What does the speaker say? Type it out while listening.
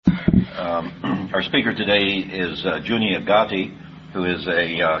Our speaker today is Giunia Gatta, who is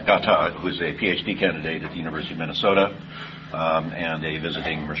a PhD candidate at the University of Minnesota and a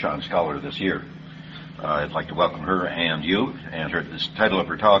visiting Mershon Scholar this year. I'd like to welcome her and you. And the title of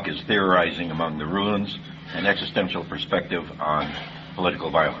her talk is Theorizing Among the Ruins, an Existential Perspective on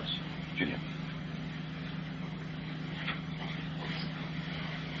Political Violence. Giunia.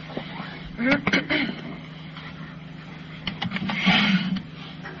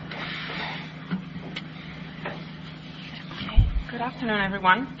 Good afternoon,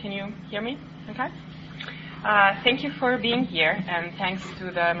 everyone. Can you hear me? Okay. Thank you for being here, and thanks to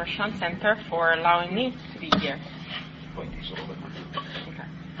the Mershon Center for allowing me to be here. Okay.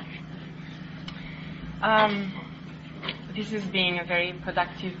 This has been a very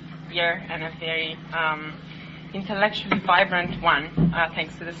productive year and a very intellectually vibrant one,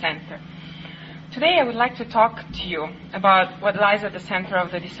 thanks to the center. Today I would like to talk to you about what lies at the center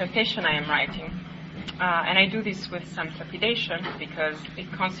of the dissertation I am writing. And I do this with some trepidation because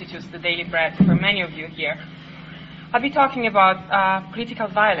it constitutes the daily bread for many of you here. I'll be talking about political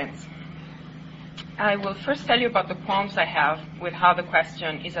violence. I will first tell you about the qualms I have with how the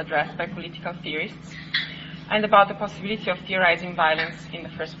question is addressed by political theorists and about the possibility of theorizing violence in the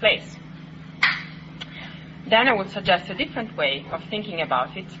first place. Then I will suggest a different way of thinking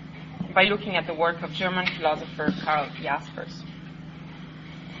about it by looking at the work of German philosopher Karl Jaspers.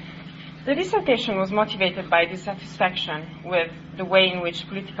 The dissertation was motivated by dissatisfaction with the way in which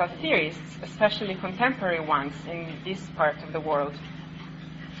political theorists, especially contemporary ones in this part of the world,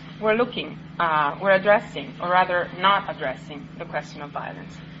 were addressing, or rather not addressing, the question of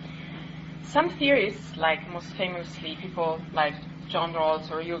violence. Some theorists, like most famously people like John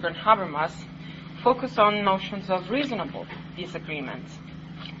Rawls or Jürgen Habermas, focus on notions of reasonable disagreements.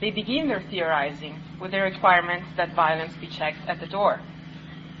 They begin their theorizing with the requirement that violence be checked at the door.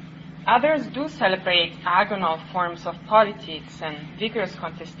 Others do celebrate agonal forms of politics and vigorous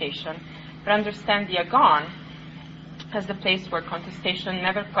contestation, but understand the agon as the place where contestation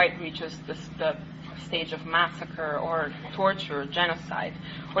never quite reaches the stage of massacre or torture, or genocide,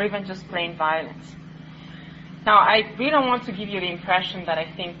 or even just plain violence. Now, I really don't want to give you the impression that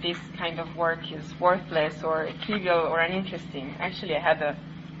I think this kind of work is worthless or trivial or uninteresting. Actually, I had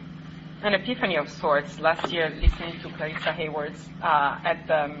an epiphany of sorts last year listening to Clarissa Hayward's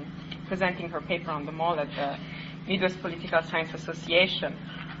presenting her paper on the mall at the Midwest Political Science Association.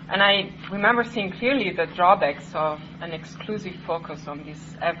 And I remember seeing clearly the drawbacks of an exclusive focus on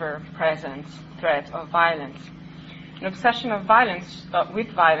this ever-present threat of violence. An obsession of violence with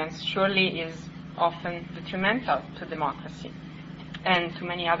violence surely is often detrimental to democracy and to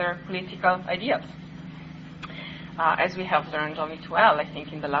many other political ideals, as we have learned only too well, I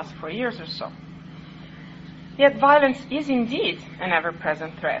think, in the last 4 years or so. Yet violence is indeed an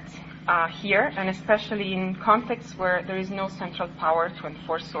ever-present threat. Here, and especially in contexts where there is no central power to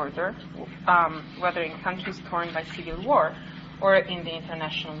enforce order, whether in countries torn by civil war or in the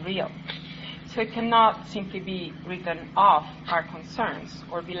international realm. So it cannot simply be written off our concerns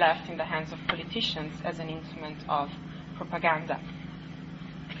or be left in the hands of politicians as an instrument of propaganda.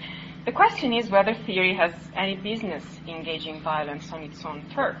 The question is whether theory has any business engaging violence on its own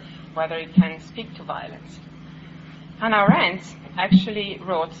turf, whether it can speak to violence. Hannah Arendt actually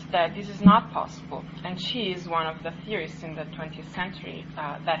wrote that this is not possible, and she is one of the theorists in the 20th century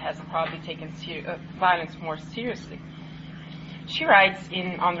that has probably taken violence more seriously. She writes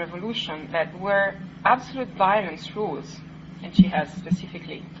On Revolution that where absolute violence rules, and she has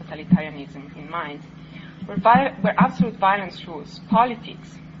specifically totalitarianism in mind, where absolute violence rules,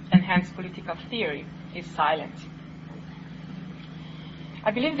 politics, and hence political theory, is silent.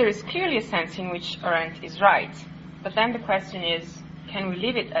 I believe there is clearly a sense in which Arendt is right. But then the question is, can we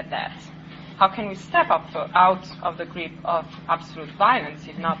leave it at that? How can we step out of the grip of absolute violence,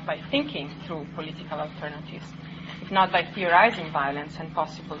 if not by thinking through political alternatives, if not by theorizing violence and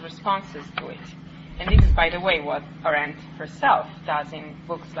possible responses to it? And this is, by the way, what Arendt herself does in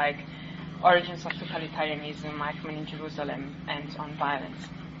books like Origins of Totalitarianism, Eichmann in Jerusalem, and On Violence.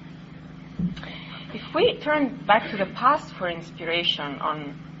 If we turn back to the past for inspiration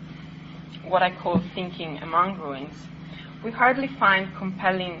on what I call thinking among ruins, we hardly find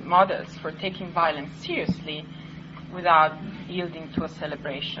compelling models for taking violence seriously without yielding to a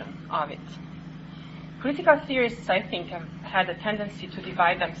celebration of it. Political theorists, I think, have had a tendency to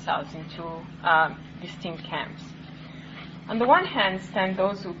divide themselves into distinct camps. On the one hand stand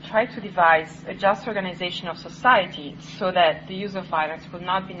those who try to devise a just organization of society so that the use of violence will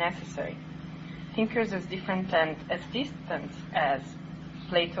not be necessary. Thinkers as different and as distant as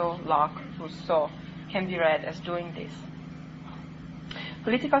Plato, Locke, Rousseau can be read as doing this.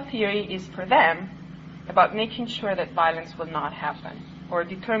 Political theory is, for them, about making sure that violence will not happen, or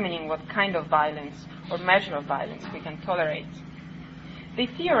determining what kind of violence or measure of violence we can tolerate. They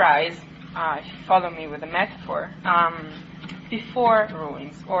theorize, if you follow me with a metaphor, before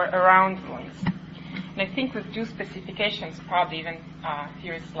ruins or around ruins. And I think with due specifications, probably even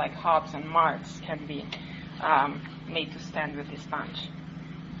theorists like Hobbes and Marx can be made to stand with this bunch.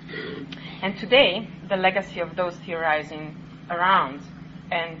 And today, the legacy of those theorizing around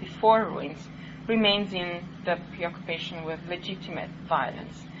and before ruins remains in the preoccupation with legitimate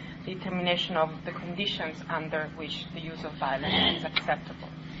violence, the determination of the conditions under which the use of violence is acceptable.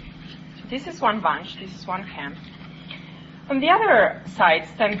 So this is one bunch, this is one camp. On the other side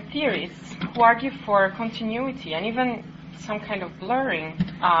stand theorists who argue for continuity and even some kind of blurring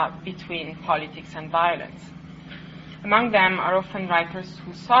between politics and violence. Among them are often writers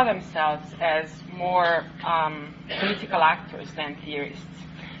who saw themselves as more political actors than theorists,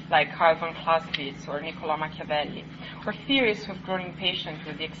 like Karl von Clausewitz or Niccolò Machiavelli, or theorists who have grown impatient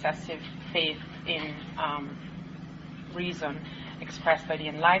with the excessive faith in reason expressed by the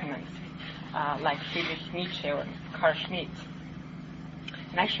Enlightenment, like Friedrich Nietzsche or Carl Schmitt.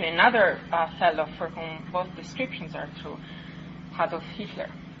 And actually another fellow for whom both descriptions are true, Adolf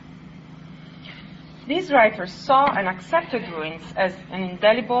Hitler. These writers saw and accepted ruins as an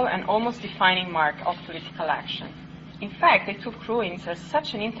indelible and almost defining mark of political action. In fact, they took ruins as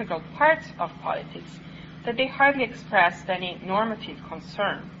such an integral part of politics that they hardly expressed any normative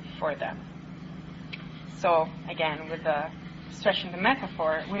concern for them. So, again, with stretching the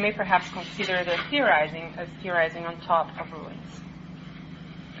metaphor, we may perhaps consider their theorizing as theorizing on top of ruins.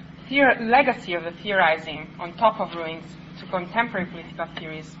 The legacy of the theorizing on top of ruins to contemporary political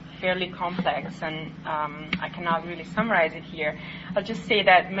theory is fairly complex, and I cannot really summarize it here. I'll just say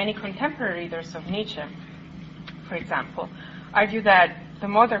that many contemporary readers of Nietzsche, for example, argue that the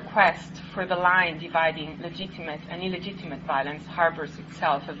modern quest for the line dividing legitimate and illegitimate violence harbors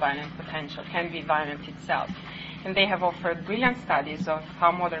itself a violent potential, can be violent itself. And they have offered brilliant studies of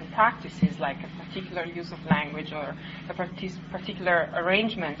how modern practices, like a particular use of language or a particular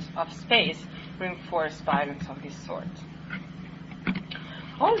arrangement of space, reinforce violence of this sort.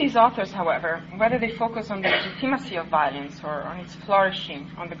 All these authors, however, whether they focus on the legitimacy of violence or on its flourishing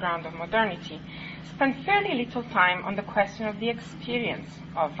on the ground of modernity, spend fairly little time on the question of the experience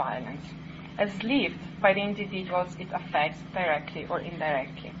of violence, as lived by the individuals it affects directly or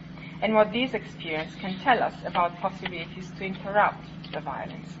indirectly, and what this experience can tell us about possibilities to interrupt the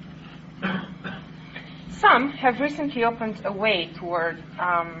violence. Some have recently opened a way toward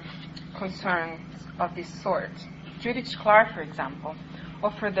concerns of this sort. Judith Clark, for example,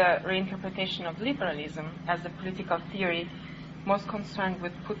 offered the reinterpretation of liberalism as the political theory most concerned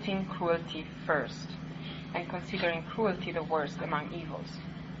with putting cruelty first and considering cruelty the worst among evils.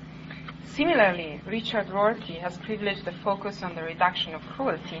 Similarly, Richard Rorty has privileged the focus on the reduction of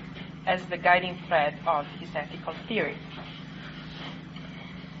cruelty as the guiding thread of his ethical theory.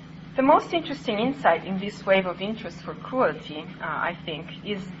 The most interesting insight in this wave of interest for cruelty, I think,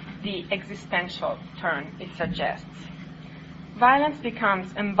 is the existential turn it suggests. Violence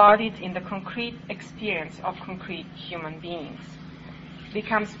becomes embodied in the concrete experience of concrete human beings,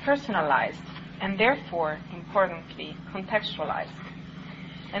 becomes personalized, and therefore, importantly, contextualized.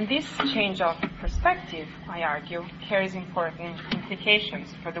 And this change of perspective, I argue, carries important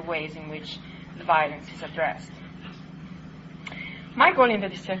implications for the ways in which the violence is addressed. My goal in the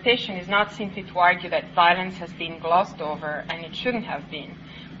dissertation is not simply to argue that violence has been glossed over and it shouldn't have been,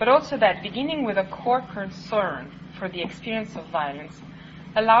 but also that beginning with a core concern for the experience of violence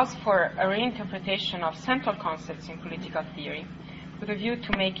allows for a reinterpretation of central concepts in political theory with a view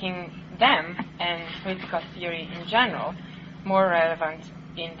to making them, and political theory in general, more relevant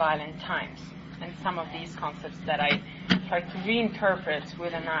in violent times. And some of these concepts that I try to reinterpret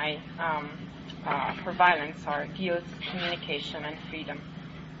with an eye for violence are guilt, communication, and freedom.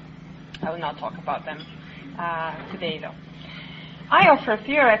 I will not talk about them today, though. I offer a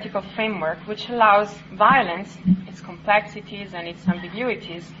theoretical framework which allows violence, its complexities and its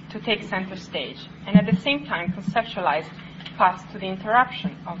ambiguities, to take center stage, and at the same time conceptualize paths to the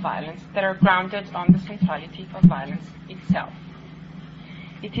interruption of violence that are grounded on the centrality of violence itself.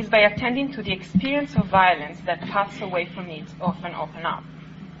 It is by attending to the experience of violence that paths away from it often open up.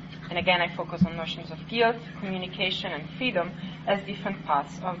 And again, I focus on notions of guilt, communication, and freedom as different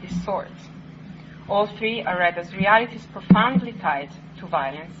paths of this sort. All three are read as realities profoundly tied to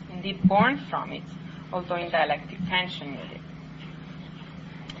violence, indeed born from it, although in dialectic tension with it.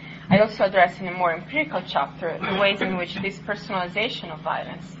 I also address in a more empirical chapter the ways in which this personalization of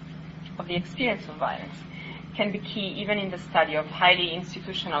violence, of the experience of violence, can be key even in the study of highly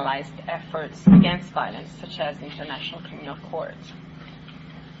institutionalized efforts against violence, such as the International Criminal Court.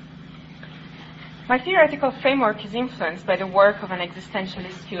 My theoretical framework is influenced by the work of an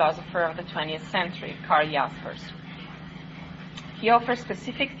existentialist philosopher of the 20th century, Karl Jaspers. He offers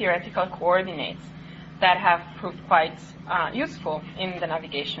specific theoretical coordinates that have proved quite useful in the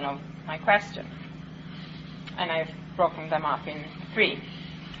navigation of my question. And I've broken them up in 3.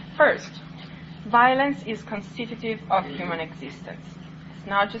 First, violence is constitutive of human existence. It's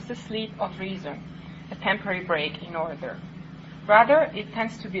not just a sleep of reason, a temporary break in order. Rather, it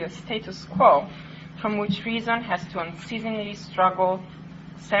tends to be a status quo from which reason has to unceasingly struggle,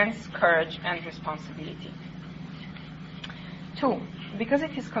 sense, courage, and responsibility. 2, because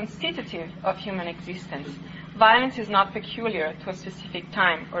it is constitutive of human existence, violence is not peculiar to a specific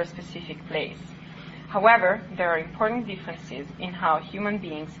time or a specific place. However, there are important differences in how human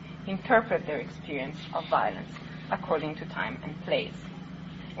beings interpret their experience of violence according to time and place,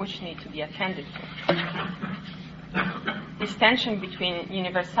 which need to be attended to. This tension between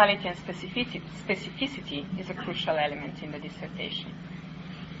universality and specificity is a crucial element in the dissertation.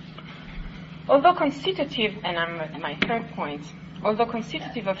 Although constitutive, and I'm at my 3rd point, although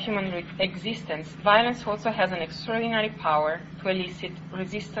constitutive of human existence, violence also has an extraordinary power to elicit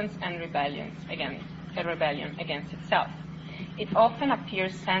resistance and rebellion against itself. It often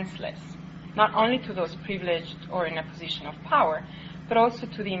appears senseless, not only to those privileged or in a position of power, but also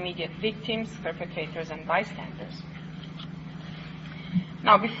to the immediate victims, perpetrators, and bystanders.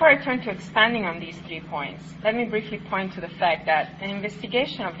 Now, before I turn to expanding on these 3 points, let me briefly point to the fact that an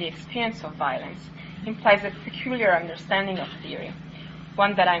investigation of the experience of violence implies a peculiar understanding of theory,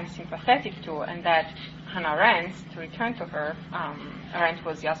 one that I'm sympathetic to, and that Hannah Arendt, to return to her, Arendt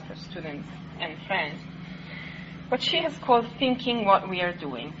was Jasper's student and friend, what she has called thinking what we are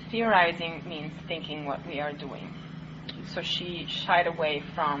doing. Theorizing means thinking what we are doing. So she shied away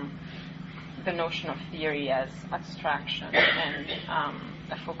from the notion of theory as abstraction and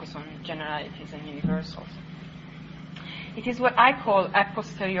a focus on generalities and universals. It is what I call a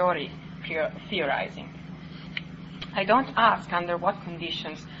posteriori theorizing. I don't ask under what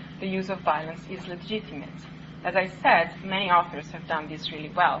conditions the use of violence is legitimate. As I said, many authors have done this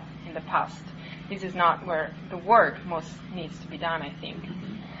really well in the past. This is not where the work most needs to be done, I think.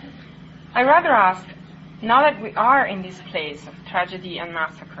 I rather ask, now that we are in this place of tragedy and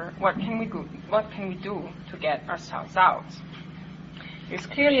massacre, what can we do to get ourselves out? There's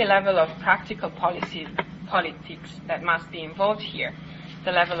clearly a level of practical politics that must be involved here,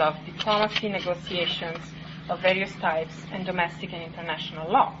 the level of diplomacy, negotiations of various types, and domestic and international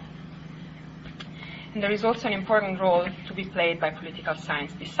law. And there is also an important role to be played by political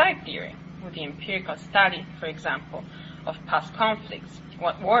science beside theory, with the empirical study, for example, of past conflicts,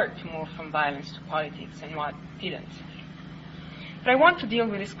 what worked to move from violence to politics and what didn't. But I want to deal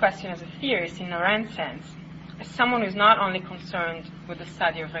with this question as a theorist in a Arendt sense, as someone who is not only concerned with the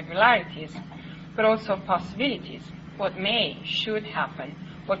study of regularities, but also of possibilities, what may, should happen,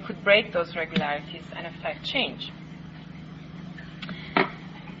 what could break those regularities and affect change.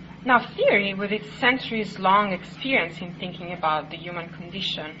 Now, theory, with its centuries-long experience in thinking about the human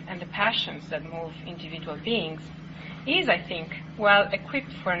condition and the passions that move individual beings, is, I think, well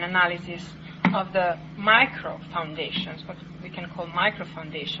equipped for an analysis of the micro foundations, what we can call micro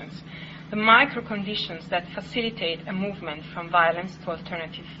foundations, the micro conditions that facilitate a movement from violence to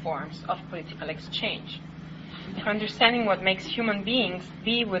alternative forms of political exchange, for understanding what makes human beings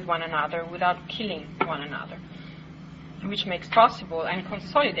be with one another without killing one another, which makes possible and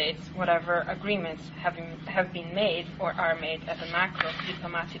consolidates whatever agreements have been made or are made at the macro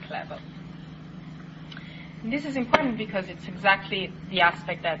diplomatic level. And this is important because it's exactly the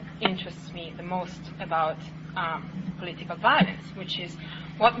aspect that interests me the most about political violence, which is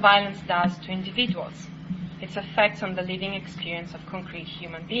what violence does to individuals, its effects on the living experience of concrete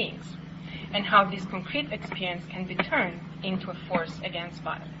human beings, and how this concrete experience can be turned into a force against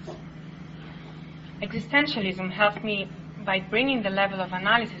violence. Existentialism helped me by bringing the level of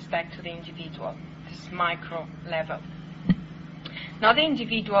analysis back to the individual, this micro level. Not the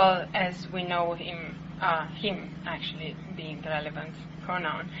individual as we know him actually being the relevant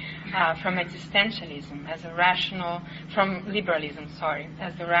pronoun, from existentialism as a rational, from liberalism,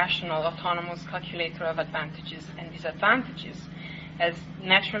 as the rational, autonomous calculator of advantages and disadvantages, as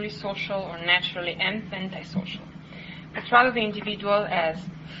naturally social or naturally antisocial, but rather the individual as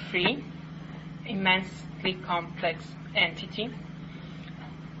free, immensely complex entity,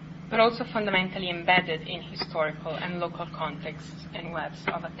 but also fundamentally embedded in historical and local contexts and webs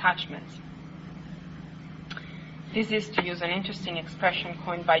of attachments. This is, to use an interesting expression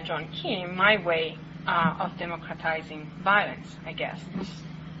coined by John Keane, in my way, of democratizing violence, I guess. This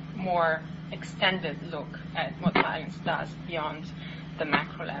more extended look at what violence does beyond the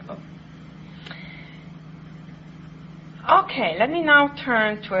macro level. Okay, let me now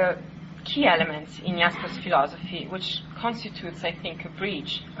turn to a key element in Jasper's philosophy, which constitutes, I think, a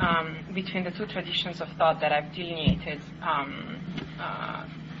bridge between the two traditions of thought that I've delineated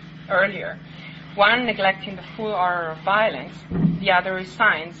earlier. One neglecting the full horror of violence, the other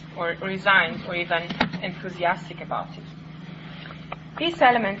resigned or even enthusiastic about it. This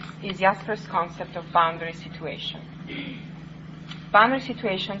element is Jasper's concept of boundary situation. Boundary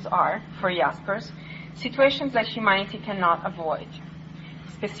situations are, for Jaspers, situations that humanity cannot avoid.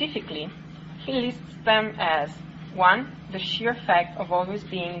 Specifically, he lists them as 1. The sheer fact of always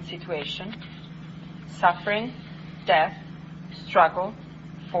being in situation, suffering, death, struggle,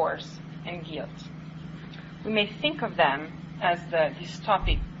 force, and guilt. We may think of them as the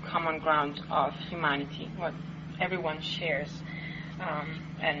dystopic common ground of humanity, what everyone shares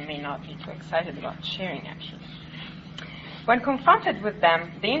and may not be too excited about sharing, actually. When confronted with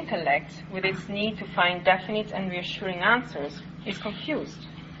them, the intellect, with its need to find definite and reassuring answers, is confused.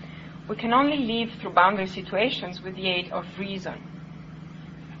 We can only live through boundary situations with the aid of reason,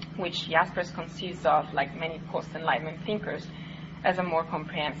 which Jaspers conceives of, like many post-Enlightenment thinkers, as a more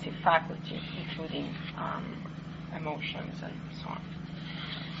comprehensive faculty, including emotions and so on.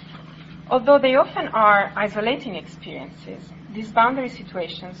 Although they often are isolating experiences, these boundary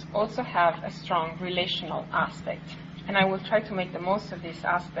situations also have a strong relational aspect, and I will try to make the most of this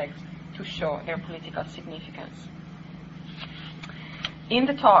aspect to show their political significance. In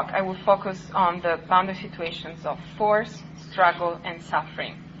the talk, I will focus on the boundary situations of force, struggle, and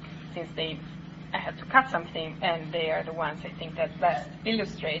suffering, since I had to cut something, and they are the ones I think that best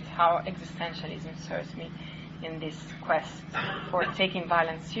illustrate how existentialism serves me in this quest for taking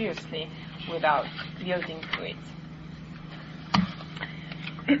violence seriously without yielding to it.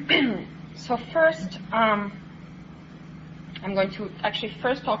 So first, I'm going to actually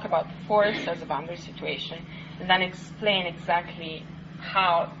first talk about force as a boundary situation, and then explain exactly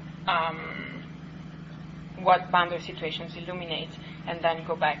how what boundary situations illuminate, and then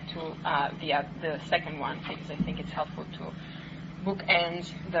go back to the second one, because I think it's helpful to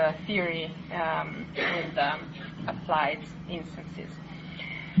bookend the theory with applied instances.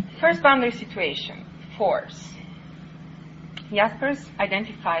 First boundary situation, force. Jaspers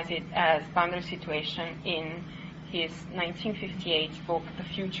identifies it as boundary situation in his 1958 book, The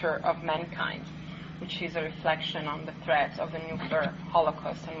Future of Mankind, which is a reflection on the threat of the nuclear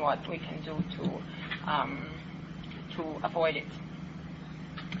holocaust and what we can do to avoid it.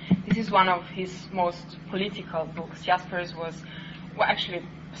 This is one of his most political books. Jaspers actually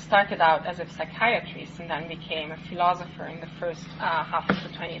started out as a psychiatrist and then became a philosopher in the first half of the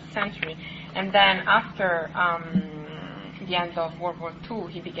 20th century. And then after the end of World War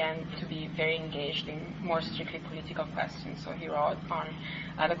II, he began to be very engaged in more strictly political questions. So he wrote on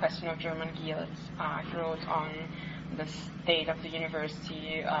the question of German guilt, he wrote on the state of the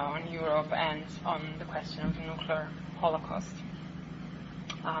university, on Europe, and on the question of the nuclear holocaust.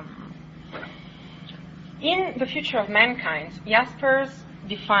 In The Future of Mankind, Jaspers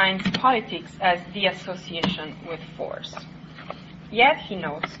defines politics as the association with force. Yet, he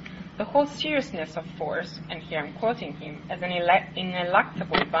notes, the whole seriousness of force, and here I'm quoting him, as an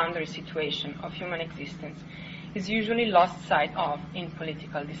ineluctable boundary situation of human existence, is usually lost sight of in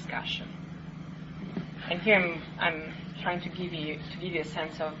political discussion. And here I'm trying to give you a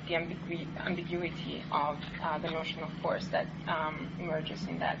sense of the ambiguity of the notion of force that emerges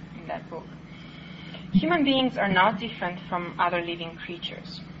in that book. Human beings are not different from other living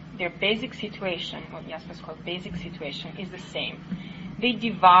creatures. Their basic situation, what Jaspers called basic situation, is the same. They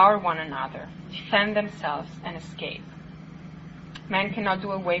devour one another, defend themselves, and escape. Man cannot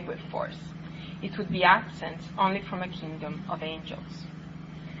do away with force. It would be absent only from a kingdom of angels.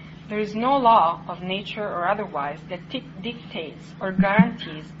 There is no law of nature or otherwise that dictates or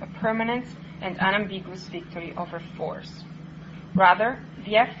guarantees a permanent and unambiguous victory over force. Rather,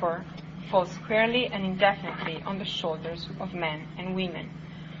 the effort falls squarely and indefinitely on the shoulders of men and women,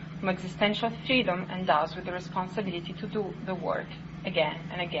 whom existential freedom endows with the responsibility to do the work again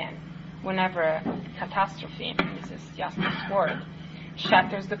and again, whenever a catastrophe, this is Jasper's word,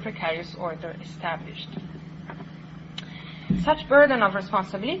 shatters the precarious order established. Such burden of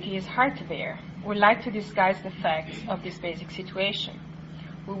responsibility is hard to bear. We like to disguise the facts of this basic situation.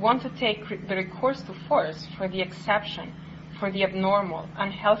 We want to take the recourse to force for the exception, for the abnormal,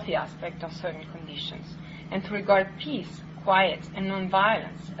 unhealthy aspect of certain conditions, and to regard peace, quiet, and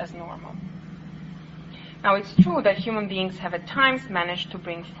non-violence as normal. Now, it's true that human beings have at times managed to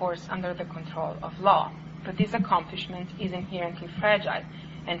bring force under the control of law, but this accomplishment is inherently fragile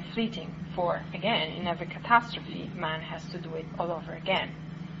and fleeting, for, again, in every catastrophe, man has to do it all over again.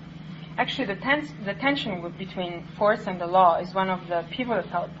 Actually, the tension between force and the law is one of the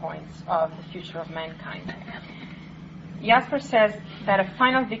pivotal points of the future of mankind. Jasper says that a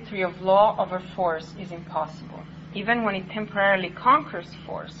final victory of law over force is impossible. Even when it temporarily conquers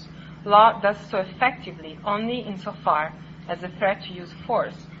force, law does so effectively only insofar as the threat to use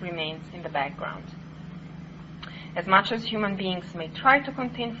force remains in the background. As much as human beings may try to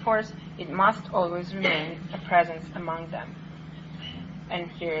contain force, it must always remain a presence among them. And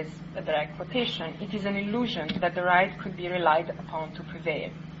here is a direct quotation: "It is an illusion that the right could be relied upon to prevail.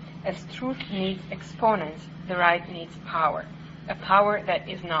 As truth needs exponents, the right needs power, a power that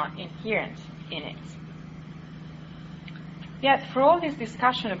is not inherent in it." Yet, for all this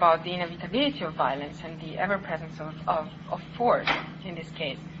discussion about the inevitability of violence and the ever-presence of force in this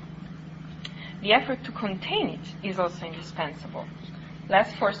case, the effort to contain it is also indispensable,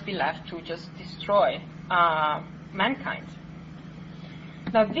 lest force be left to just destroy mankind.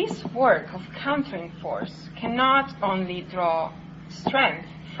 Now, this work of countering force cannot only draw strength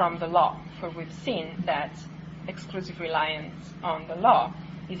from the law, for we've seen that exclusive reliance on the law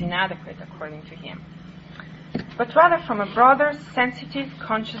is inadequate according to him, but rather from a broader sensitive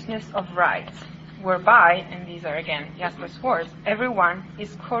consciousness of rights, whereby, and these are again Jasper's words, everyone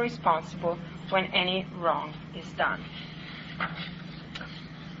is co-responsible when any wrong is done.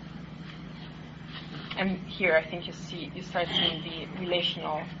 And here I think you start seeing the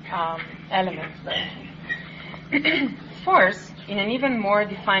relational elements there. Force, in an even more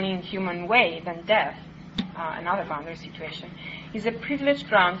defining human way than death, another boundary situation, is a privileged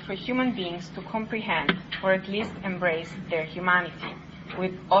ground for human beings to comprehend, or at least embrace, their humanity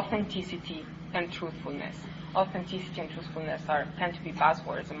with authenticity and truthfulness. Authenticity and truthfulness tend to be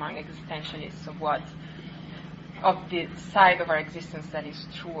buzzwords among existentialists of the side of our existence that is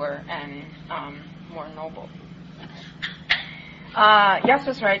truer and more noble.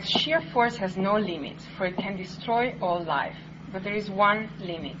 Jasper writes, "Sheer force has no limit, for it can destroy all life. But there is one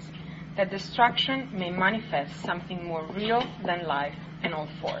limit, that destruction may manifest something more real than life and all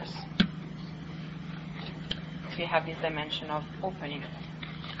force." So we have this dimension of opening.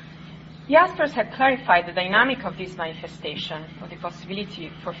 Jaspers had clarified the dynamic of this manifestation, of the possibility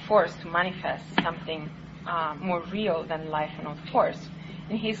for force to manifest something more real than life and all force,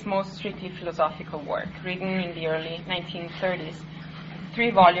 in his most strictly philosophical work, written in the early 1930s, 3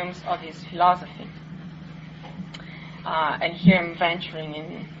 volumes of his philosophy. And here I'm venturing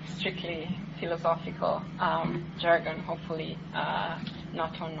in strictly philosophical jargon, hopefully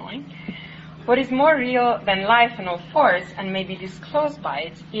not too annoying. What is more real than life and all force, and may be disclosed by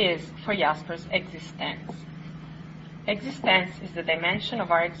it, is, for Jaspers, existence. Existence is the dimension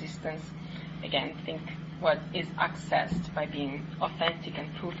of our existence. Again, think what is accessed by being authentic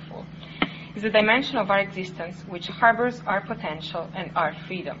and truthful. Is the dimension of our existence which harbors our potential and our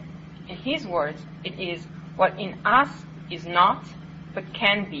freedom. In his words, it is what in us is not, but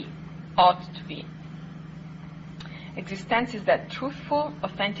can be, ought to be. Existence is that truthful,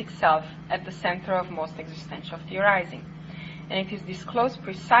 authentic self at the center of most existential theorizing. And it is disclosed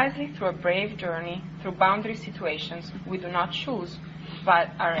precisely through a brave journey through boundary situations we do not choose, but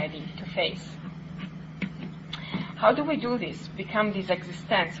are ready to face. How do we do this, become this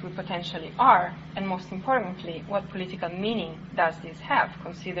existence we potentially are, and most importantly, what political meaning does this have,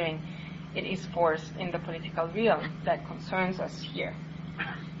 considering it is force in the political realm that concerns us here?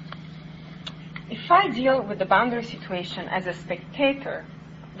 If I deal with the boundary situation as a spectator,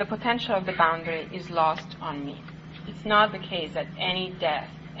 the potential of the boundary is lost on me. It's not the case that any death,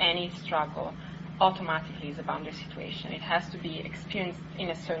 any struggle, automatically is a boundary situation. It has to be experienced in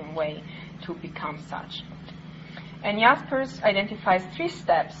a certain way to become such. And Jaspers identifies 3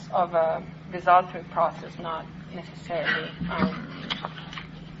 steps of a desultory process, not necessarily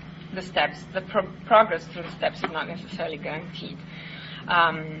the steps. The progress through the steps is not necessarily guaranteed,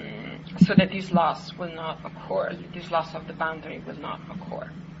 so that this loss will not occur, this loss of the boundary will not occur.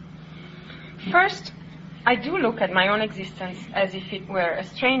 First, I do look at my own existence as if it were a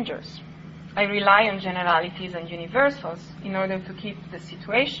stranger's. I rely on generalities and universals in order to keep the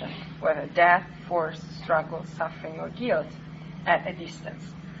situation, whether death, force, struggle, suffering, or guilt, at a distance.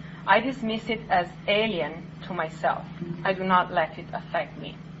 I dismiss it as alien to myself. I do not let it affect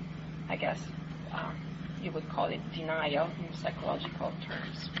me. I guess you would call it denial in psychological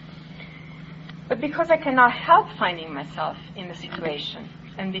terms. But because I cannot help finding myself in the situation,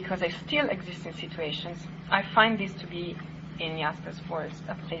 and because I still exist in situations, I find this to be, in Jasper's words,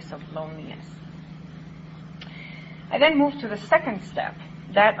 a place of loneliness. I then move to the second step,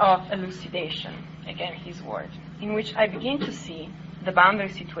 that of elucidation, again his word, in which I begin to see the boundary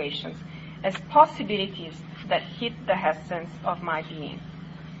situations as possibilities that hit the essence of my being.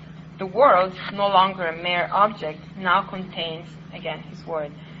 The world, no longer a mere object, now contains, again his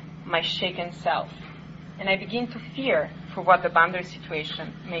word, my shaken self. And I begin to fear for what the boundary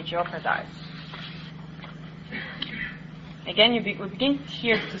situation may jeopardize. Again, we begin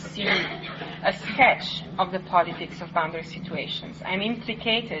here to see a sketch of the politics of boundary situations. I'm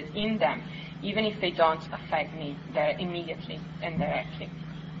implicated in them, even if they don't affect me immediately and directly.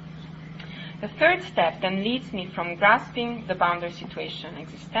 The third step then leads me from grasping the boundary situation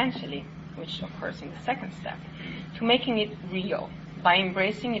existentially, which occurs in the second step, to making it real by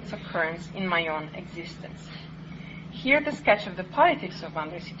embracing its occurrence in my own existence. Here the sketch of the politics of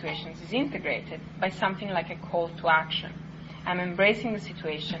boundary situations is integrated by something like a call to action. I'm embracing the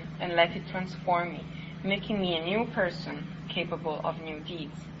situation and let it transform me, making me a new person capable of new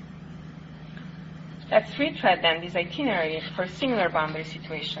deeds. Let's retread then this itinerary for a similar boundary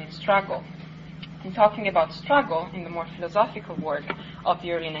situation, struggle. In talking about struggle in the more philosophical work of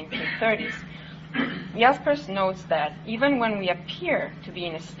the early 1930s, Jaspers notes that even when we appear to be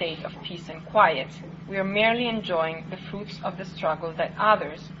in a state of peace and quiet, we are merely enjoying the fruits of the struggle that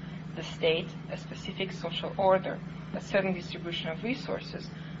others, the state, a specific social order, a certain distribution of resources,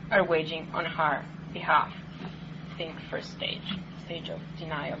 are waging on our behalf. Think first stage of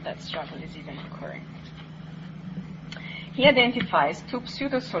denial that struggle is even occurring. He identifies two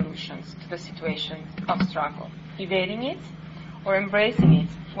pseudo-solutions to the situation of struggle, evading it or embracing it,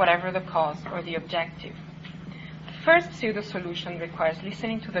 whatever the cause or the objective. The first pseudo-solution requires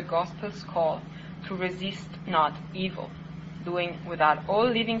listening to the Gospel's call to resist not evil, doing without all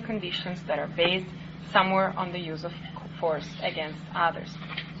living conditions that are based somewhere on the use of force against others.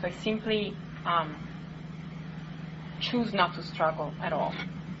 So I simply choose not to struggle at all.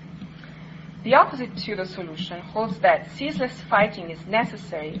 The opposite pseudo-solution holds that ceaseless fighting is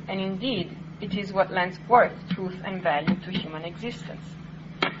necessary, and indeed it is what lends worth, truth, and value to human existence.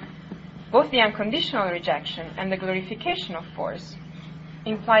 Both the unconditional rejection and the glorification of force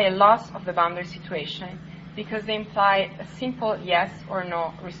imply a loss of the boundary situation because they imply a simple yes or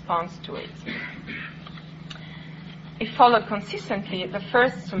no response to it. If followed consistently, the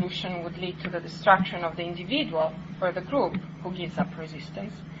first solution would lead to the destruction of the individual or the group who gives up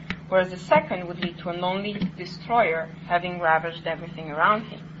resistance, whereas the second would lead to a lonely destroyer having ravaged everything around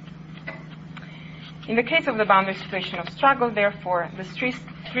him. In the case of the boundary situation of struggle, therefore, the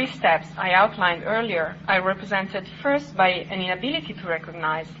three steps I outlined earlier are represented first by an inability to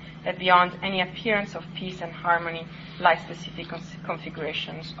recognize that beyond any appearance of peace and harmony lie specific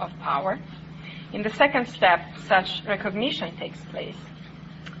configurations of power. In the second step, such recognition takes place.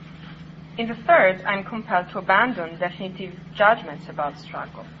 In the third, I'm compelled to abandon definitive judgments about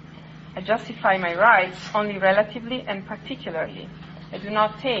struggle. I justify my rights only relatively and particularly. I do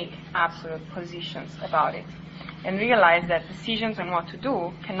not take absolute positions about it, and realize that decisions on what to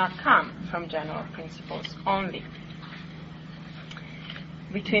do cannot come from general principles only.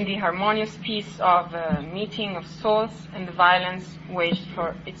 Between the harmonious peace of meeting of souls and the violence waged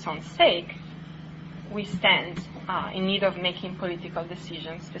for its own sake, we stand in need of making political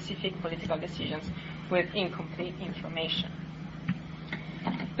decisions, specific political decisions, with incomplete information.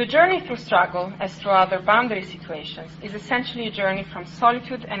 The journey through struggle, as through other boundary situations, is essentially a journey from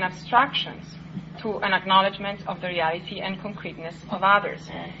solitude and abstractions to an acknowledgement of the reality and concreteness of others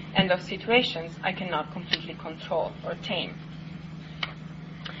and of situations I cannot completely control or tame.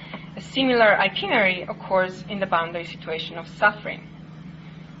 A similar itinerary occurs in the boundary situation of suffering.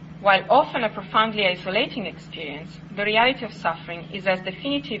 While often a profoundly isolating experience, the reality of suffering is as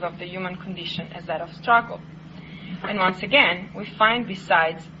definitive of the human condition as that of struggle. And once again, we find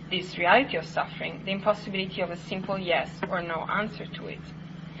besides this reality of suffering, the impossibility of a simple yes or no answer to it.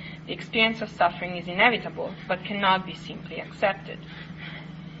 The experience of suffering is inevitable, but cannot be simply accepted.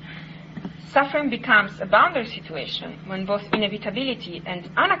 Suffering becomes a boundary situation when both inevitability and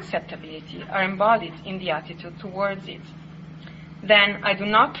unacceptability are embodied in the attitude towards it. Then I do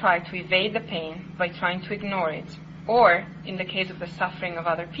not try to evade the pain by trying to ignore it, or, in the case of the suffering of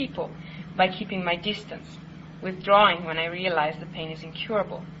other people, by keeping my distance, withdrawing when I realize the pain is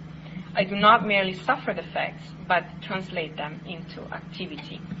incurable. I do not merely suffer the effects, but translate them into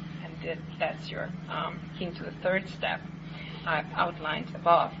activity. And that's your hint to the third step I've outlined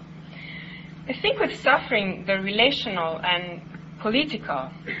above. I think with suffering, the relational and political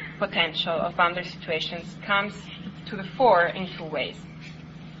potential of boundary situations comes to the fore in two ways.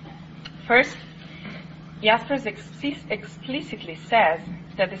 First, Jaspers explicitly says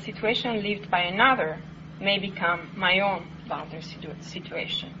that the situation lived by another may become my own boundary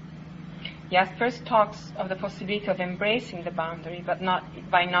situation. Jaspers talks of the possibility of embracing the boundary, but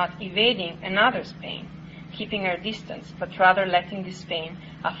by not evading another's pain, keeping our distance, but rather letting this pain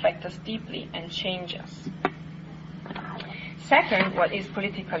affect us deeply and change us. Second, what is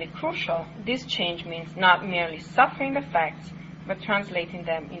politically crucial, this change means not merely suffering the facts, but translating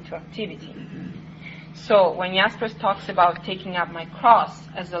them into activity. So, when Jaspers talks about taking up my cross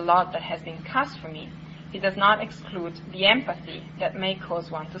as a lot that has been cast for me, he does not exclude the empathy that may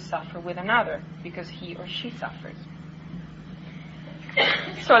cause one to suffer with another, because he or she suffers.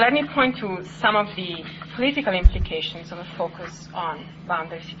 So let me point to some of the political implications of a focus on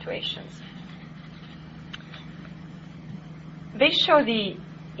boundary situations. They show the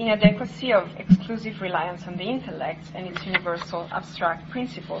inadequacy of exclusive reliance on the intellect and its universal abstract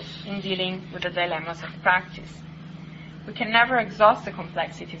principles in dealing with the dilemmas of practice. We can never exhaust the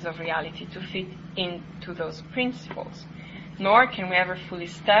complexities of reality to fit into those principles, nor can we ever fully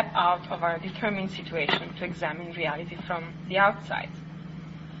step out of our determined situation to examine reality from the outside.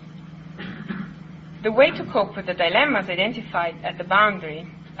 The way to cope with the dilemmas identified at the boundary,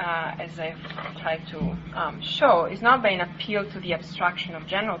 as I've tried to show, is not by an appeal to the abstraction of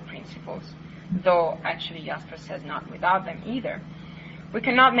general principles, though actually Jaspers says not without them either. We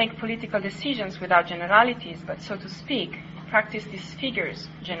cannot make political decisions without generalities, but so to speak, practice disfigures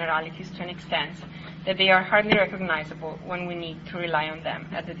generalities to an extent that they are hardly recognizable when we need to rely on them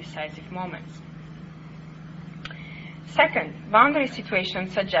at the decisive moments. Second, boundary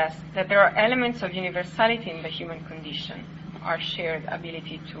situations suggest that there are elements of universality in the human condition, our shared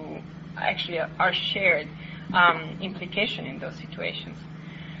ability to, actually our shared implication in those situations.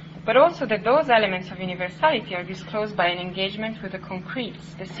 But also that those elements of universality are disclosed by an engagement with the concrete,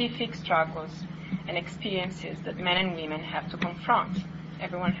 specific struggles and experiences that men and women have to confront.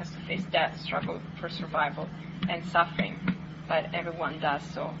 Everyone has to face death, struggle for survival, and suffering, but everyone does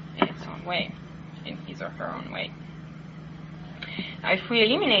so in its own way, in his or her own way. Now, if we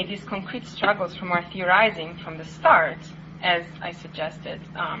eliminate these concrete struggles from our theorizing from the start, as I suggested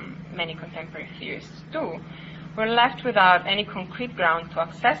many contemporary theorists do, we're left without any concrete ground to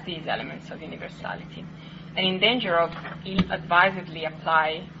access these elements of universality, and in danger of ill-advisedly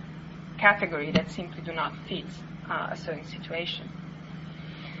apply categories that simply do not fit a certain situation.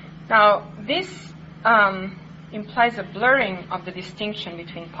 Now, this implies a blurring of the distinction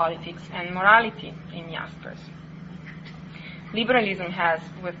between politics and morality in Jaspers. Liberalism has,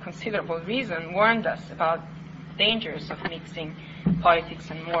 with considerable reason, warned us about dangers of mixing politics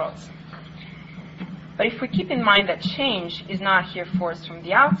and morals. But if we keep in mind that change is not here forced from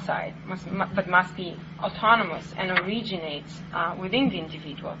the outside, but must be autonomous and originates within the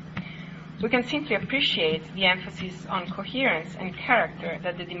individual, we can simply appreciate the emphasis on coherence and character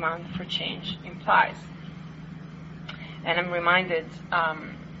that the demand for change implies. And I'm reminded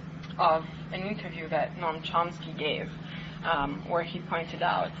of an interview that Noam Chomsky gave, where he pointed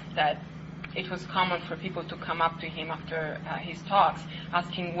out that it was common for people to come up to him after his talks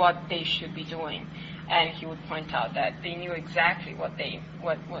asking what they should be doing. And he would point out that they knew exactly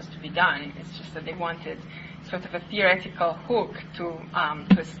what was to be done. It's just that they wanted sort of a theoretical hook to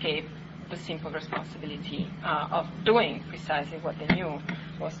escape the simple responsibility of doing precisely what they knew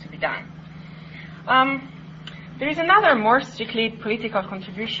was to be done. There is another more strictly political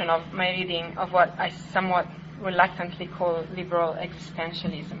contribution of my reading of what I somewhat reluctantly call liberal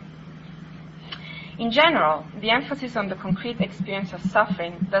existentialism. In general, the emphasis on the concrete experience of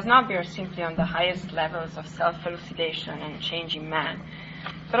suffering does not bear simply on the highest levels of self-elucidation and change in man,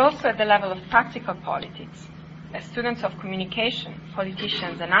 but also at the level of practical politics. As students of communication,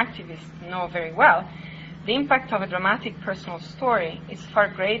 politicians and activists know very well, the impact of a dramatic personal story is far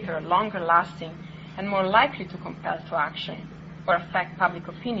greater, longer lasting, and more likely to compel to action or affect public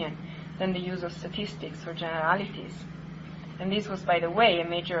opinion than the use of statistics or generalities. And this was, by the way, a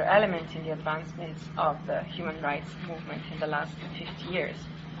major element in the advancements of the human rights movement in the last 50 years.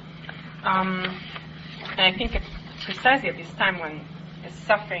 And I think precisely at this time when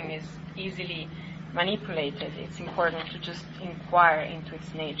suffering is easily manipulated, it's important to just inquire into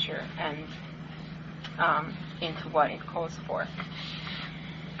its nature and into what it calls for.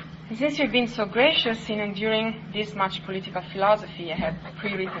 And since you've been so gracious in enduring this much political philosophy, I had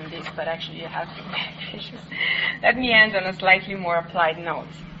pre-written this, but actually you have been very gracious. Let me end on a slightly more applied note.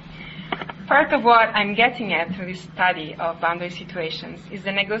 Part of what I'm getting at through this study of boundary situations is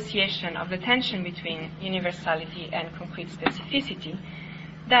the negotiation of the tension between universality and concrete specificity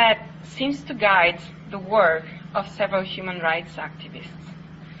that seems to guide the work of several human rights activists.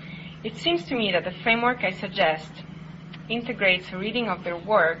 It seems to me that the framework I suggest integrates a reading of their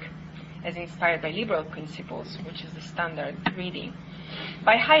work as inspired by liberal principles, which is the standard reading,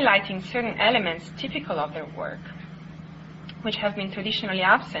 by highlighting certain elements typical of their work, which have been traditionally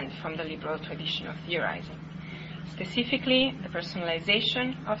absent from the liberal tradition of theorizing. Specifically, the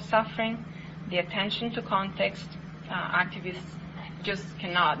personalization of suffering, the attention to context. Activists just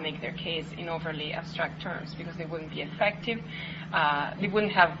cannot make their case in overly abstract terms because they wouldn't be effective. They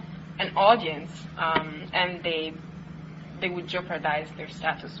wouldn't have an audience, and they would jeopardize their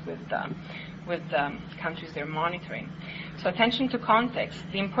status with countries they're monitoring. So attention to context,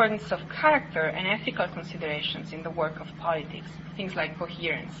 the importance of character and ethical considerations in the work of politics, things like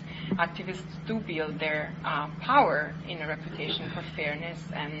coherence. Activists do build their power in a reputation for fairness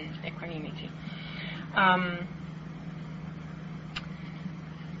and equanimity.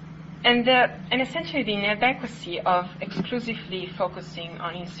 And essentially the inadequacy of exclusively focusing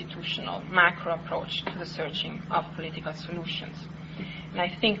on institutional, macro approach to the searching of political solutions. And I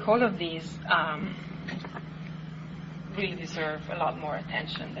think all of these really deserve a lot more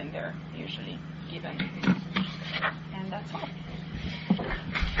attention than they're usually given. And that's all.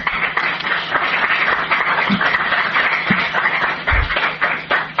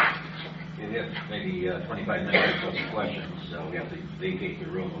 We have maybe 25 minutes for some questions, so we have to vacate the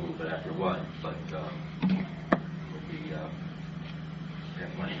room a little bit after 1, but we have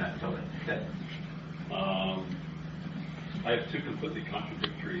plenty of time until then. Okay. I have 2 completely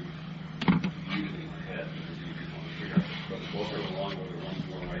contradictory views in my head. It's easy to figure out whether both are wrong, whether one's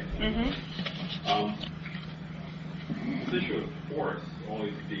more right. This issue of force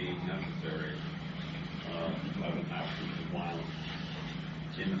always being necessary to have an absence of violence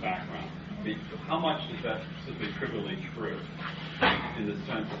in the background. How much is that simply trivially true in the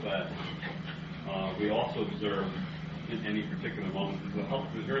sense that we also observe in any particular moment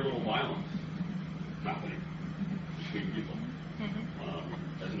there's very little violence happening between people.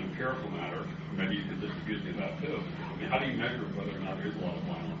 As an empirical matter, maybe you could disabuse me of that too. I mean, how do you measure whether or not there is a lot of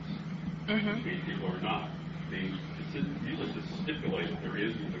violence between people or not? It's usually to stipulate that there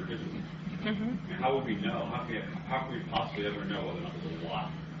is and there isn't. I mean, how would we know? How can we possibly ever know whether or not there's a lot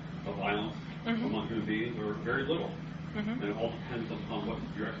of violence among human beings or very little? And it all depends upon what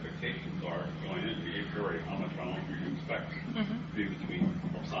your expectations are going in. A priori, how much violence do you expect to be between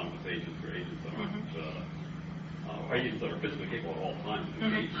autonomous agents or agents that aren't agents that are physically capable at all times of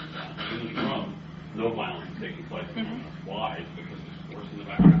engaging in violence. In this room, no violence is taking place. Why? It's because there's force in the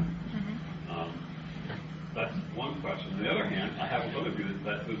background. That's one question. On the other hand, I have another view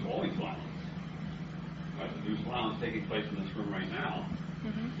that there's always violence. Right? There's violence taking place in this room right now.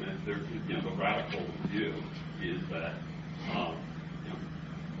 And the radical view is that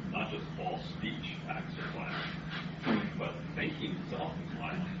not just all speech acts are violent, but thinking itself is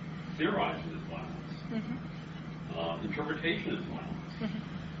violent, theorizing is violence, interpretation is violence.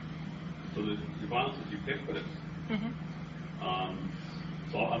 So the violence is ubiquitous.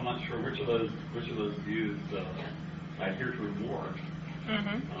 So I'm not sure which of those views I adhere to more,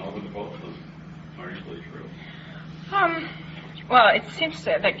 whether both of them are equally true. Well, it seems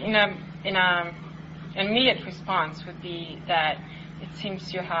that, like an immediate response would be that it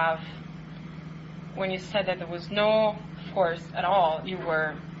seems you have, when you said that there was no force at all, you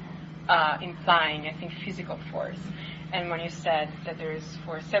were implying, I think, physical force. And when you said that there is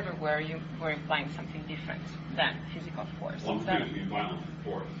force everywhere, you were implying something different than physical force. Well, I'm confusing violence and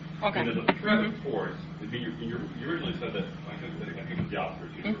force. Okay. And there's a threat of force. You originally said that, I think it was the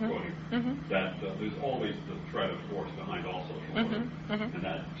opposite you were quoting, that there's always the threat of force behind all social order. And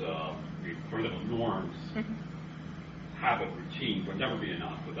that political norms, habit, routine would never be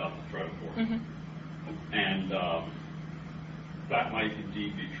enough without the threat of force. And that might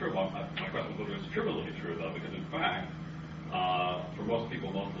indeed be true. My question is whether it's trivially true, though, because in fact, for most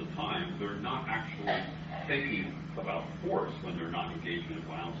people, most of the time, they're not actually thinking about force when they're not engaging in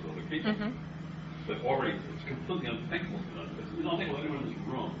violence with other people. But already, it's completely unthinkable to them. It's unthinkable to anyone in this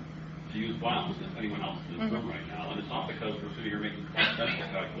room to use violence against anyone else in this room right now. And it's not because we're sitting here making conceptual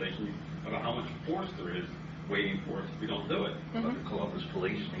calculations about how much force there is waiting for us if we don't do it. About the Columbus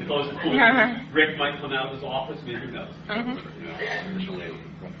police. The Columbus police. Rick might come out of his office, maybe who knows.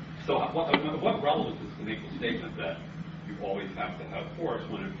 So what relevance is to make the statement that you always have to have force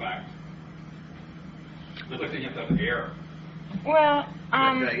when in fact, it's like saying you have to have air. Well,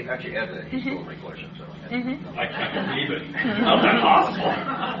 I actually add that. He stole my question, so. I can't believe it. How's that possible?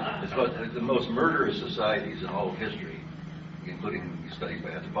 It's about the most murderous societies in all of history, including studies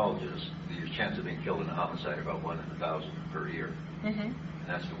by anthropologists. The chance of being killed in a homicide are about 1 in 1,000 per year. And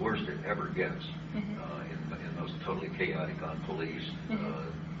that's the worst it ever gets in those totally chaotic, unpoliced,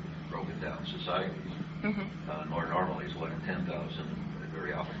 broken down societies. More normally it's 1 in 10,000.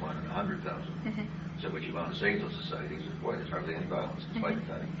 very often 1 in 100,000. So what you want to say to those societies is, boy, there's hardly any violence despite the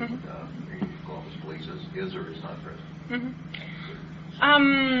fact that Columbus police is or is not present.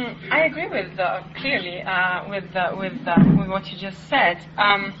 I agree with clearly with what you just said.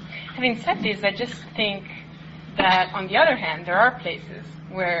 Having said this, I just think that on the other hand, there are places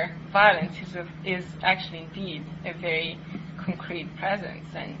where violence is actually indeed a very concrete presence,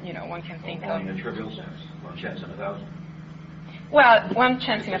 and one can think of. In a trivial sense, 1 chance in 1,000. Well, 1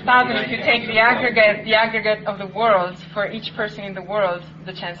 chance in 1,000. If you take the aggregate of the world, for each person in the world,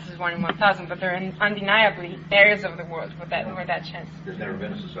 the chance is 1 in 1,000. But there are undeniably areas of the world where that chance. There's never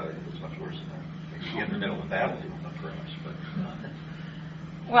been a society that's much worse than that. You get in the middle of a battlefield, not perhaps, but.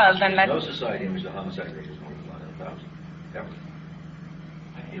 Well, then no society in which the homicide rate is more than 1 in 1,000 ever.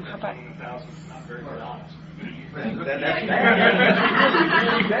 How about 1,000? Not very good, honest. That's really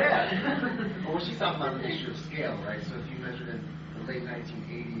bad. Well, we're talking about an issue of scale, right? So if you measured in the late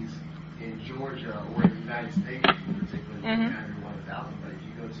 1980s in Georgia or in the United States, in particular, you can have your 1,000. But if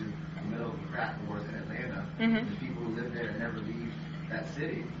you go to the middle of the crack wars in Atlanta, the people who live there and never leave that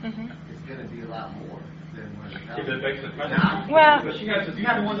city, it's going to be a lot more than 1,000. If it makes the question. Well, but she has you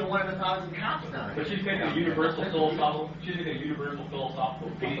have more than 1 in 1,000 cops now. But she's taking a universal philosophical. She's taking a universal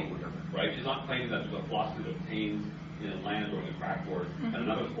philosophical theme, right? She's not claiming that the philosophy that obtains in Atlanta or the crack wars, and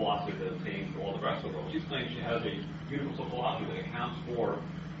another philosophy that obtains for all the rest of the world. She's claiming she has a universal philosophy that accounts for.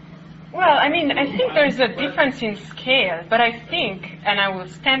 Well, I mean, I think there's a difference in scale, but I think, and I will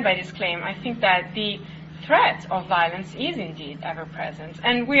stand by this claim, I think that the threat of violence is indeed ever present,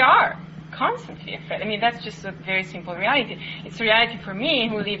 and we are constantly afraid. I mean, that's just a very simple reality. It's a reality for me,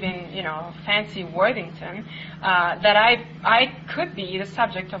 who live in, fancy Worthington, that I could be the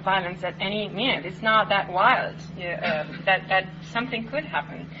subject of violence at any minute. It's not that wild that something could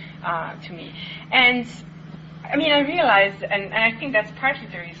happen to me. And I mean, I realize, and I think that's partly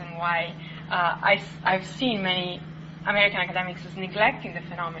the reason why I've seen many American academics as neglecting the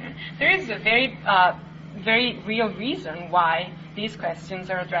phenomenon. There is a very real reason why these questions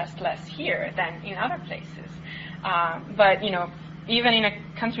are addressed less here than in other places. But, even in a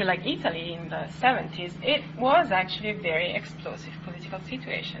country like Italy in the 70s, it was actually very explosive political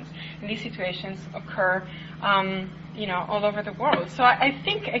situations. And these situations occur, all over the world. So I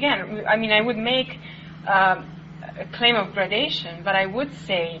think, again, I would make a claim of gradation, but I would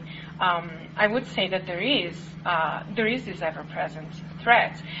say that there is this ever-present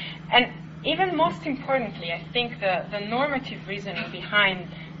threat. And even most importantly, I think the normative reasoning behind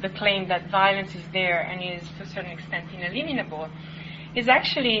the claim that violence is there and is to a certain extent ineliminable is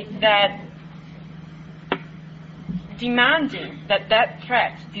actually that demanding that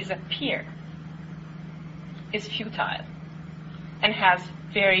threat disappear is futile and has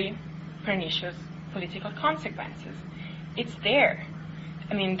very pernicious political consequences. It's there.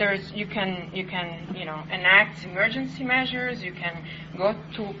 I mean, you can enact emergency measures. You can go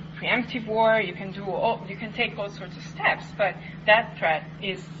to preemptive war. You can take all sorts of steps. But that threat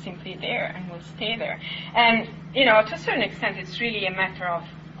is simply there and will stay there. And to a certain extent, it's really a matter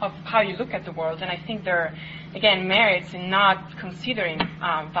of how you look at the world. And I think there are, again, merits in not considering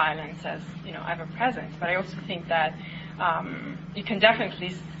violence as ever present. But I also think that you can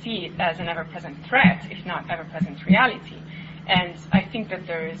definitely see it as an ever-present threat, if not ever-present reality. And I think that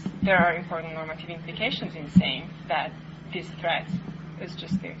there are important normative implications in saying that this threat is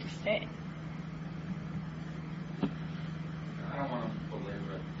just there to stay. I don't want to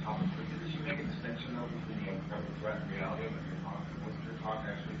belabor the topic, but did you make a distinction between the present threat and reality of it? Was your talk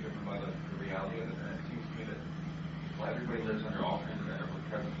actually driven by the reality of it? And it seems to me that everybody lives under all kinds of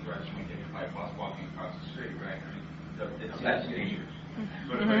ever-present threats when you get hit by a bus walking across the street, right? That's dangerous.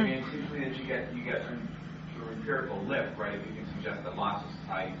 But it seems to me that you get an empirical lift, right? If you can suggest that lots of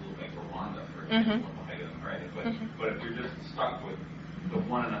societies look like Rwanda, for example, right? But if you're just stuck with the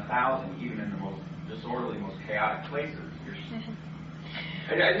 1 in 1,000, even in the most disorderly, most chaotic places, you're.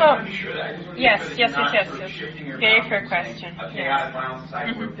 I just want to be sure that Yes. shifting your very fair question. A chaotic, violent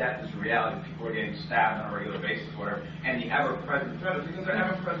society where death is a reality, people are getting stabbed on a regular basis, whatever, and the ever-present threat is because they're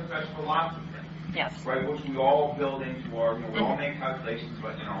ever-present threats for lots of things. Yes. Right, which we all build into our, we all make calculations,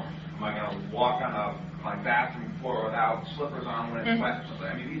 but am I going to walk on my bathroom floor without slippers on when it's wet or something?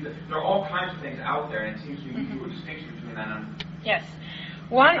 I mean, there are all kinds of things out there, and it seems to me we do a distinction between that and. Yes.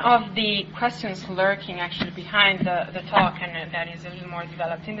 One of the questions lurking actually behind the talk, and that is a little more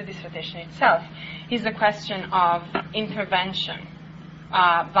developed in the dissertation itself, is the question of intervention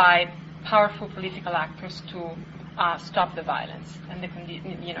by powerful political actors to stop the violence and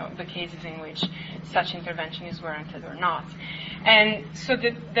the cases in which such intervention is warranted or not. And so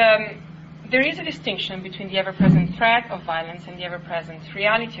the there is a distinction between the ever-present threat of violence and the ever-present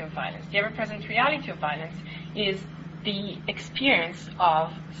reality of violence. The ever-present reality of violence is the experience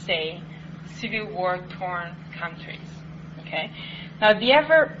of, say, civil war-torn countries. Okay? Now, the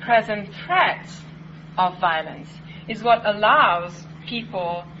ever-present threat of violence is what allows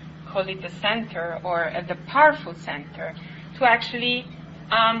people, call it the center or the powerful center, to actually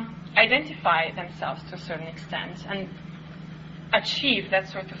identify themselves to a certain extent and achieve that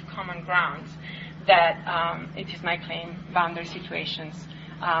sort of common ground that, it is my claim, boundary situations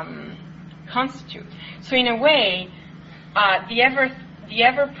constitute. So in a way, the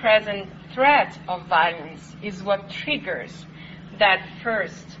ever-present threat of violence is what triggers that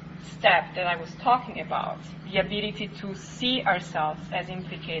first step that I was talking about, the ability to see ourselves as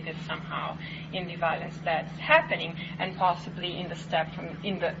implicated somehow in the violence that's happening, and possibly in the step from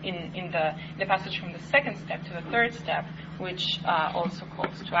in the passage from the second step to the third step, which also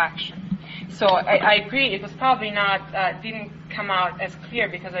calls to action. So I agree. It was probably not didn't come out as clear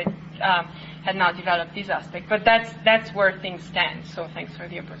because I had not developed this aspect, but that's where things stand. So thanks for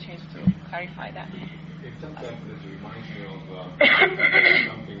the opportunity to clarify that. In some sense, this reminds me of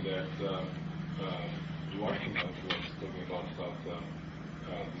something that Washington was talking about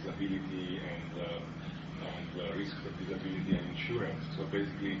disability and risks of disability and insurance. So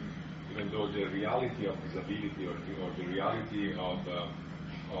basically, even though the reality of disability or the reality of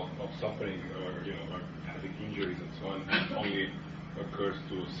suffering or having injuries and so on only occurs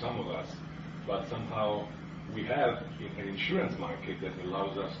to some of us, but somehow we have an insurance market that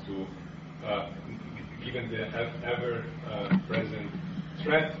allows us to, given the ever-present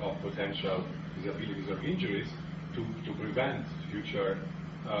threat of potential disabilities or injuries, to prevent future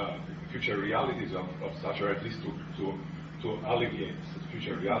realities of such, or at least to alleviate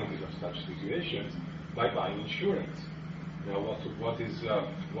future realities of such situations by buying insurance. Now, what seems to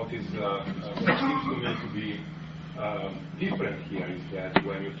me to be different here is that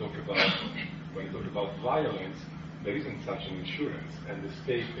when you talk about violence, there isn't such an insurance, and the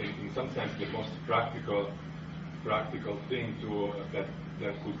state, in some sense, the most practical thing that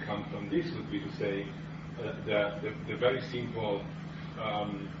could come from this would be to say the very simple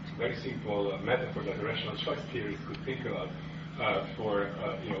metaphor that rational choice theorists could think about for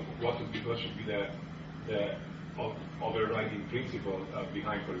what should be the overriding principle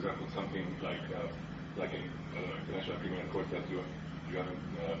behind, for example, something like an international criminal court that you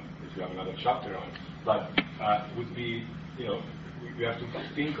have another chapter on, but would be we have to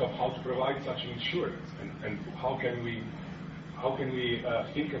think of how to provide such an insurance, and how can we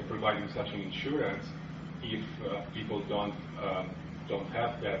think of providing such an insurance if people don't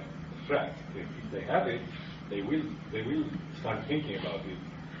have that threat. If they have it, they will start thinking about it.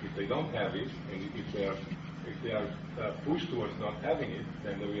 If they don't have it, and if they are pushed towards not having it,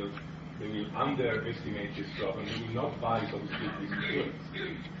 then they will underestimate this problem. They will not buy, so to speak, this insurance.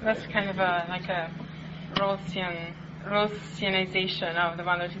 That's kind of like a Rawlsianization of the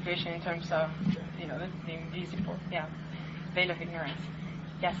boundary situation in terms of the invisible, veil of ignorance.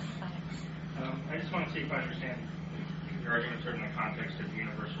 Yes, Alex. I just want to see if I understand your argument sort of in the context of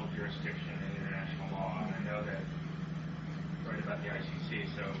universal jurisdiction and international law. And I know that you write about the ICC,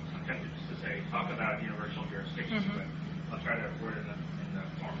 so I'm tempted just to say talk about universal jurisdiction, but I'll try to word it in the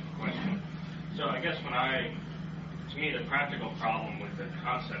form of a question. So I guess to me, the practical problem with the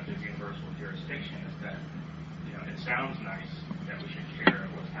concept of universal jurisdiction is that it sounds nice that we should care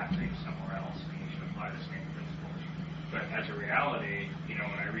what's happening somewhere else and we should apply the same principles. But as a reality, when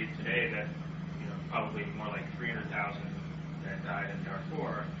I read today that probably more like 300,000 that died in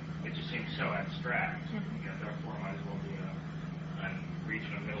Darfur, it just seems so abstract. Darfur might as well be a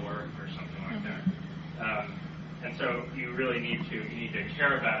region of Middle Earth or something like that. And so you really need to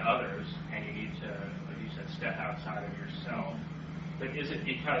care about others, and you need to, like you said, step outside of yourself. But is it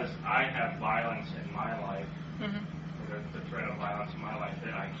because I have violence in my life, or the threat of violence in my life,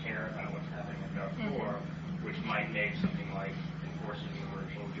 that I care about what's happening in Darfur, which might make something like enforcing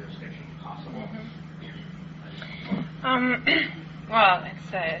universal jurisdiction possible? Well,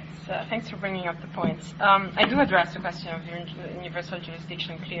 thanks for bringing up the points. I do address the question of universal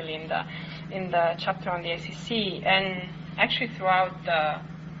jurisdiction clearly in the chapter on the ICC, and actually throughout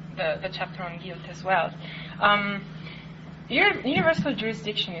the chapter on guilt as well. Universal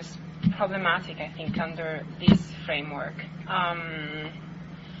jurisdiction is problematic, I think, under this framework.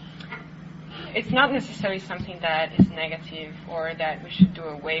 It's not necessarily something that is negative or that we should do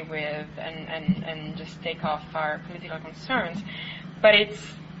away with and just take off our political concerns, but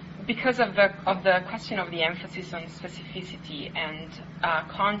it's because of the question of the emphasis on specificity and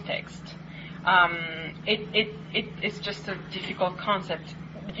context. It's just a difficult concept.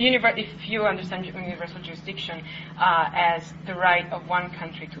 if you understand universal jurisdiction as the right of one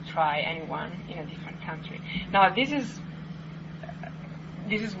country to try anyone in a different country. Now, this is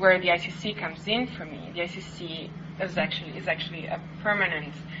where the ICC comes in for me. The ICC is actually a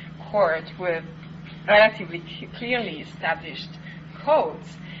permanent court with relatively clearly established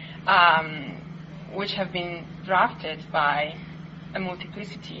codes, which have been drafted by a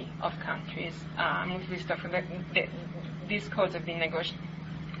multiplicity of countries. These codes have been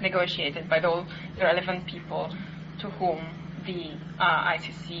negotiated by all the relevant people to whom the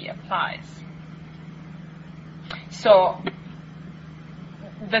ICC applies. So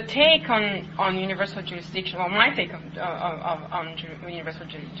the take on universal jurisdiction, or my take on universal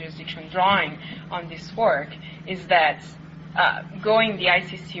jurisdiction, drawing on this work, is that going the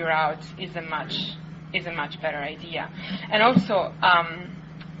ICC route is a much better idea. And also,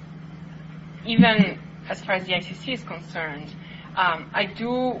 even as far as the ICC is concerned, I do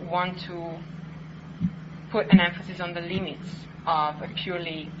want to put an emphasis on the limits of a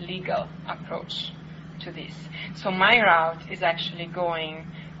purely legal approach to this. So my route is actually going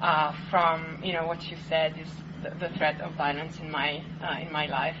from, what you said is the threat of violence in my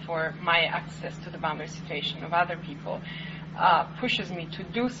life, or my access to the boundary situation of other people, pushes me to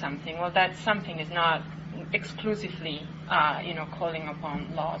do something. Well, that something is not exclusively, calling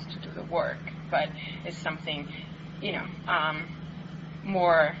upon laws to do the work, but is something,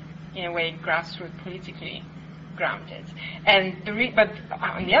 more, in a way, grassroots politically grounded. And but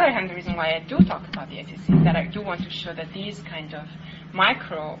on the other hand, the reason why I do talk about the ICC is that I do want to show that these kind of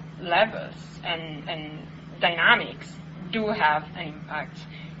micro levels and dynamics do have an impact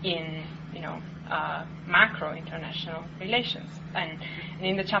in, macro international relations. And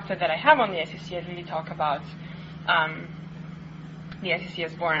in the chapter that I have on the ICC, I really talk about the ICC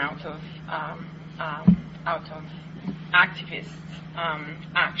as born out of activist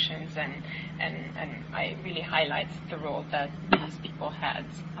actions, and I really highlight the role that these people had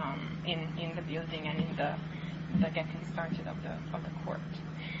in the building and in the getting started of the court.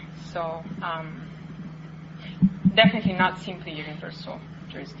 So definitely not simply universal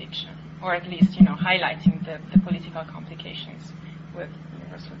jurisdiction, or at least highlighting the political complications with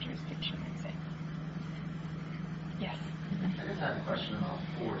universal jurisdiction, I'd say. Yes. I just had a question about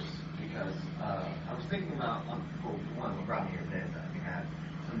force, because I was thinking about, for one, what brought me here today is that I think I had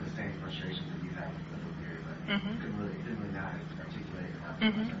some of the same frustrations that you had with the book theory, but didn't really know how to articulate it. I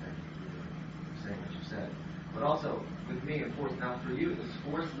think you saying what you said. But also, with me and force, now for you, is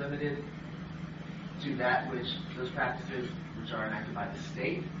force limited to those practices which are enacted by the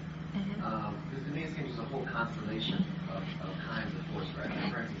state? Because to me it seems there's a whole constellation of kinds of force, right?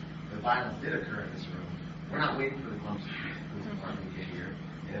 For instance, if violence did occur in this room, we're not waiting for the police department to get here.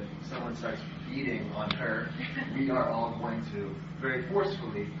 If someone starts beating on her, we are all going to very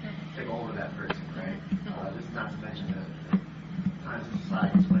forcefully take hold of that person, right? This is not to mention the times in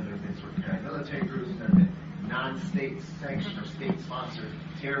societies when there have been sort of paramilitary groups, there have been non-state sanctioned or state-sponsored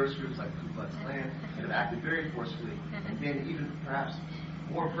terrorist groups like Ku Klux Klan that have acted very forcefully and been even perhaps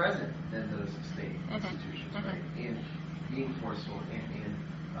more present than those state institutions, right? In being forceful and in,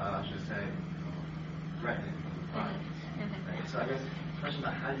 just say, threatening violence. Right? So I guess the question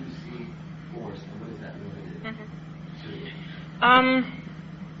about how do you see force and what is that limited to?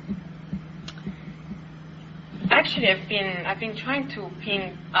 Actually, I've been trying to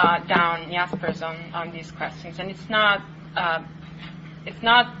pin down Jaspers on these questions, and it's not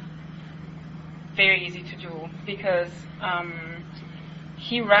very easy to do, because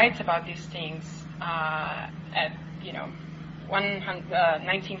he writes about these things at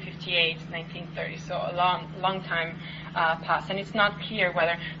 1958, 1930, so a long time passed, and it's not clear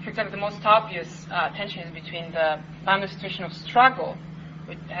whether, for example, the most obvious tension is between the boundary situation of struggle,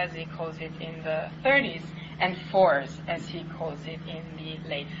 which, as he calls it, in the 30s, and force, as he calls it, in the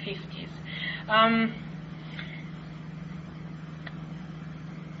late 50s.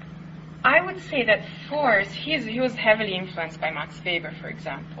 I would say that force, he was heavily influenced by Max Weber, for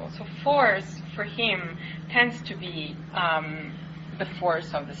example. So force, for him, tends to be the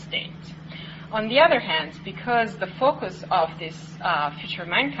force of the state. On the other hand, because the focus of this Future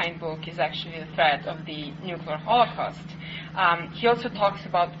Mankind book is actually the threat of the nuclear holocaust, he also talks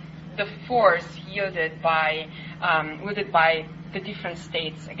about the force wielded by the different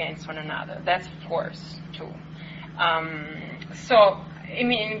states against one another. That's force, too. So, I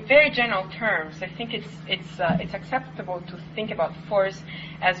mean, in very general terms, I think it's acceptable to think about force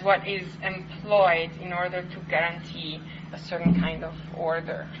as what is employed in order to guarantee a certain kind of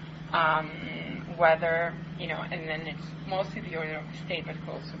order, whether, and then it's mostly the order of the state, but it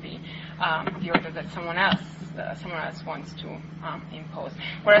could also be the order that someone else wants to impose.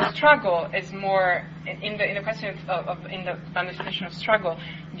 Whereas struggle is more in the question in the understanding of struggle,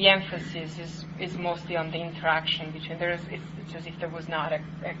 the emphasis is mostly on the interaction between. It's as if there was not a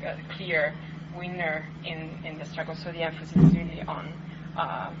clear winner in the struggle. So the emphasis is really on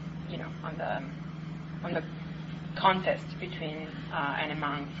the contest between and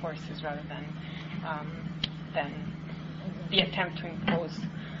among forces rather than the attempt to impose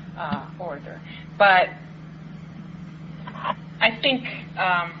order. But I think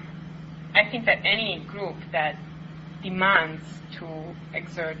that any group that demands to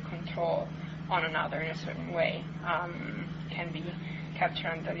exert control on another in a certain way can be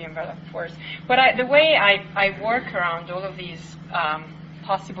captured under the umbrella of force. But the way I work around all of these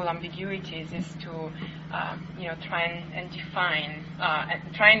possible ambiguities is to try and define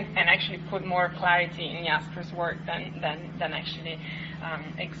and actually put more clarity in Jasper's work than actually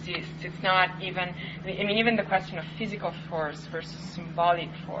exists. It's not even even the question of physical force versus symbolic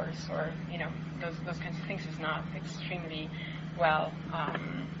force, or those kinds of things is not extremely well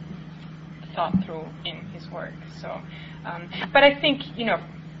thought through in his work. So, but I think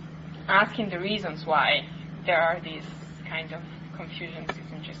asking the reasons why there are these kind of confusions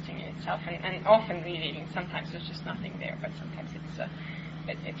is interesting in itself, and often really sometimes there's just nothing there, but sometimes it's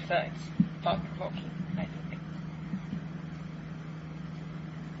thought-provoking, I think.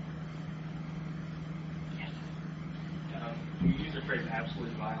 Yes. You use the phrase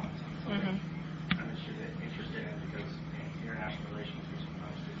absolute violence on something I'm interested in, because in international relations we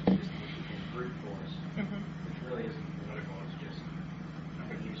sometimes distinguish between brute force, which really isn't political, it's just I'm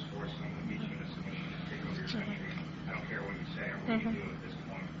going to use force and I'm going to beat you in a submission and take over your country. I don't care what you say or what you do at this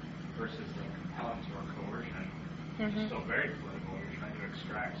point, versus the compellence or coercion, which is still very political. You're trying to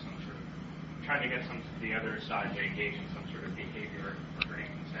extract trying to get the other side to engage in some sort of behavior or grant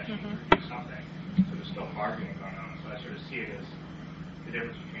concession or do something. So there's still bargaining going on. So I sort of see it as the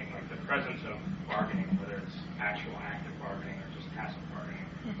difference between the presence of bargaining, whether it's actual active bargaining or just passive bargaining,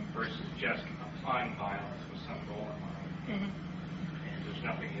 versus just applying violence with some goal in mind. And there's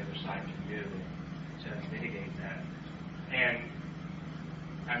nothing the other side can do to mitigate that. And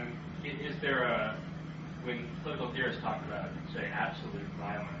is there when political theorists talk about, say, absolute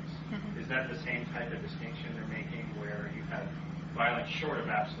violence, is that the same type of distinction they're making, where you have violence short of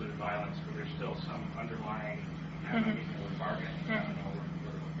absolute violence, but there's still some underlying bargaining? I don't know what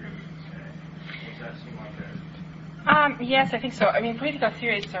political theorists would say. Does that seem like a... Yes, I think so. Political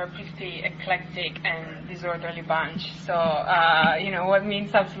theorists are a pretty eclectic and disorderly bunch. So, what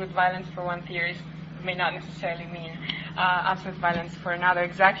means absolute violence for one theorist may not necessarily mean absolute violence for another,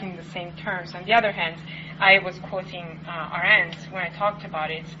 exactly in the same terms. On the other hand, I was quoting Arendt when I talked about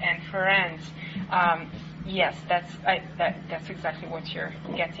it, and for Arendt, yes, that's exactly what you're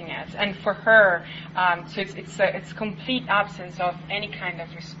getting at. And for her, so it's complete absence of any kind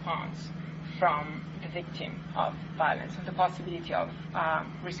of response from the victim of violence, of the possibility of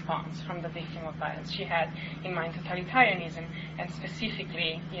response from the victim of violence. She had in mind totalitarianism, and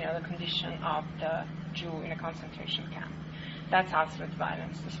specifically, the condition of the Jew in a concentration camp. That's absolute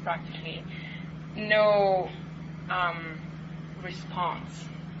violence. There's practically no response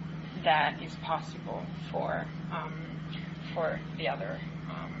that is possible for the other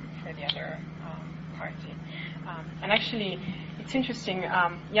party. And actually, it's interesting.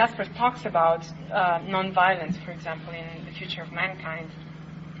 Jasper talks about nonviolence, for example, in The Future of Mankind,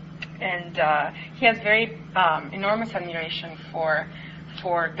 and he has very enormous admiration for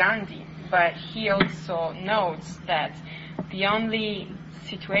Gandhi. But he also notes that the only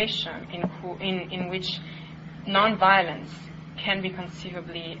situation in which nonviolence can be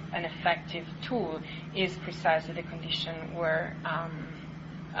conceivably an effective tool is precisely the condition where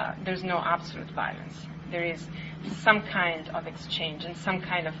there's no absolute violence. There is some kind of exchange and some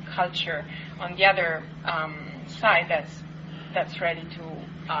kind of culture on the other side that's ready to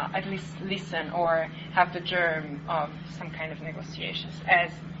at least listen or have the germ of some kind of negotiations,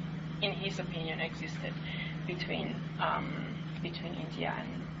 as in his opinion existed between India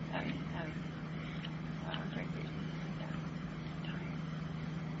and Great Britain.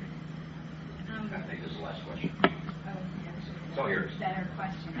 I think this is the last question. It's all yours. Better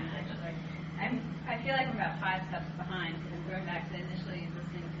question, actually. I feel like I'm about 5 steps behind, because I'm going back to initially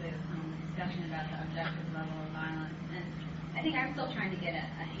listening to discussion about the objective level of violence, and I think I'm still trying to get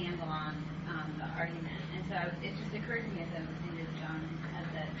a handle on the argument. And so it just occurred to me as I was listening to John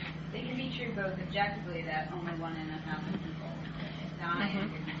that it can be true both objectively that only 1 in 1,000 people die in a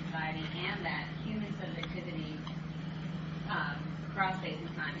given society, and that human subjectivity across space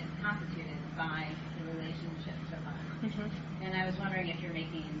and time is constituted by the relationship to violence. And I was wondering if you're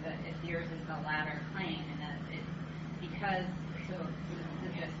making if yours is the latter claim, and that it because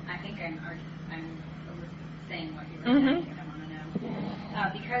I think I'm saying what you were saying. I want to know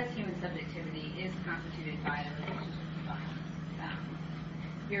because human subjectivity is constituted by the relationship to violence,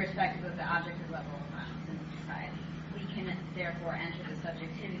 irrespective of the objective level of violence in society. We can therefore enter the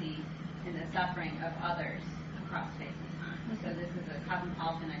subjectivity in the suffering of others across space and time. So this is a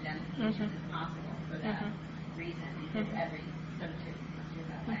cosmopolitan identification is possible for that reason, because every subjectivity must be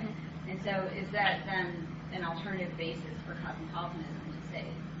that way. And so is that then an alternative basis for cosmopolitanism to say,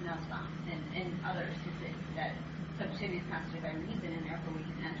 no, stop, and others to say that subjectivity is constituted by reason, and therefore we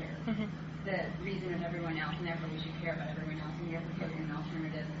can enter the reason of everyone else, and therefore we should care about everyone else, and you're proposing an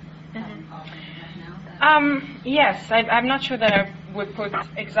alternative cosmopolitan rationale? Yes, I'm not sure that I would put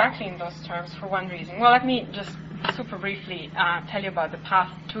exactly in those terms for one reason. Well, let me just super briefly tell you about the path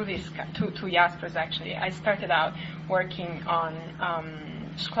to this, to Jaspers, actually. I started out working on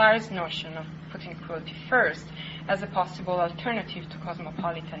Shklar's notion of putting cruelty first as a possible alternative to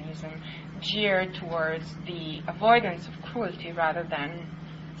cosmopolitanism, geared towards the avoidance of cruelty rather than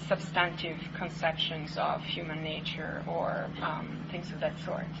substantive conceptions of human nature or things of that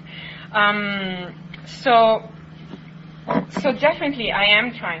sort. So definitely I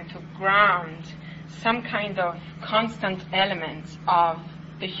am trying to ground some kind of constant element of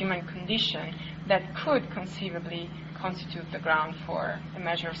the human condition that could conceivably constitute the ground for a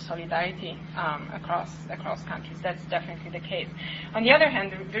measure of solidarity across countries. That's definitely the case. On the other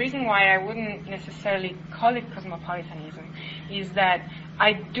hand, the reason why I wouldn't necessarily call it cosmopolitanism is that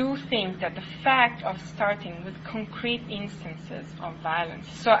I do think that the fact of starting with concrete instances of violence,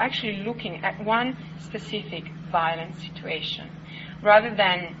 so actually looking at one specific violent situation, rather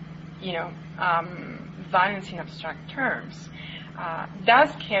than, violence in abstract terms,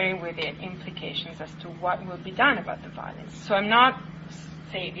 does carry with it implications as to what will be done about the violence. So I'm not,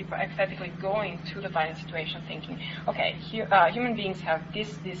 say, hypothetically going to the violent situation thinking, okay, human beings have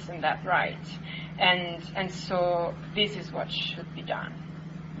this, and that right, and so this is what should be done,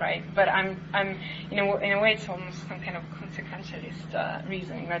 right? But I'm in a way it's almost some kind of consequentialist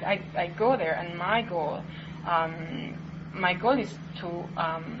reasoning, right? I go there, and my goal is to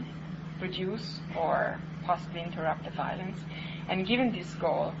reduce or possibly interrupt the violence. And given this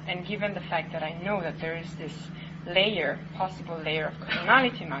goal, and given the fact that I know that there is this possible layer of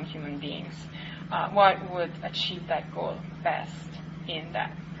commonality among human beings, what would achieve that goal best in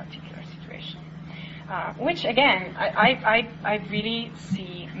that particular situation? Which, again, I really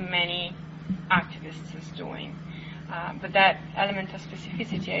see many activists as doing. But that element of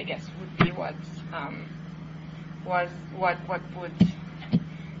specificity, I guess, would be what would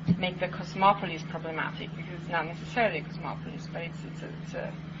make the cosmopolis problematic, because it's not necessarily a cosmopolis, but it's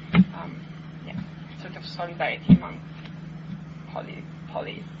a sort of solidarity among polis,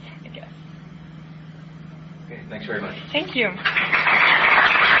 I guess. Okay, thanks very much. Thank you.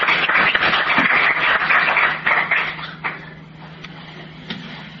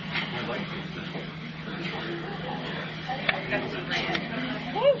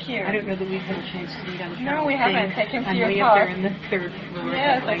 Thank you. I don't know that we've had a chance to meet on the No, we haven't. I came to your way talk. up there in the third floor.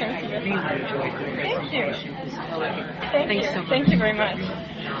 Yes, I came to your really talk. enjoyed the Thank you. presentation. Thanks so much. Thank you very much.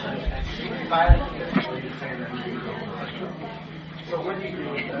 So what do you do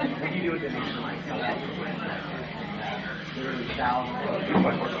with the nation like there are thousands.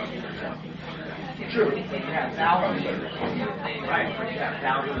 True, you have thousands, right? But you have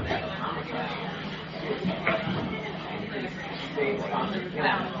thousands of homicides.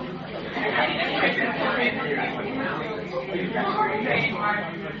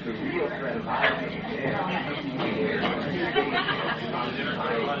 The real threat of violence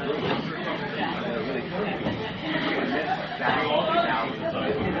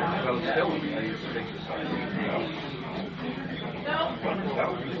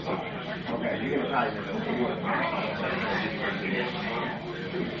okay, you're going to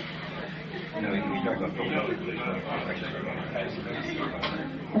we talked about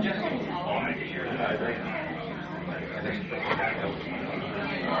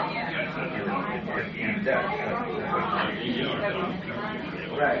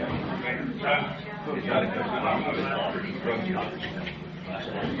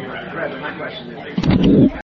right. My question is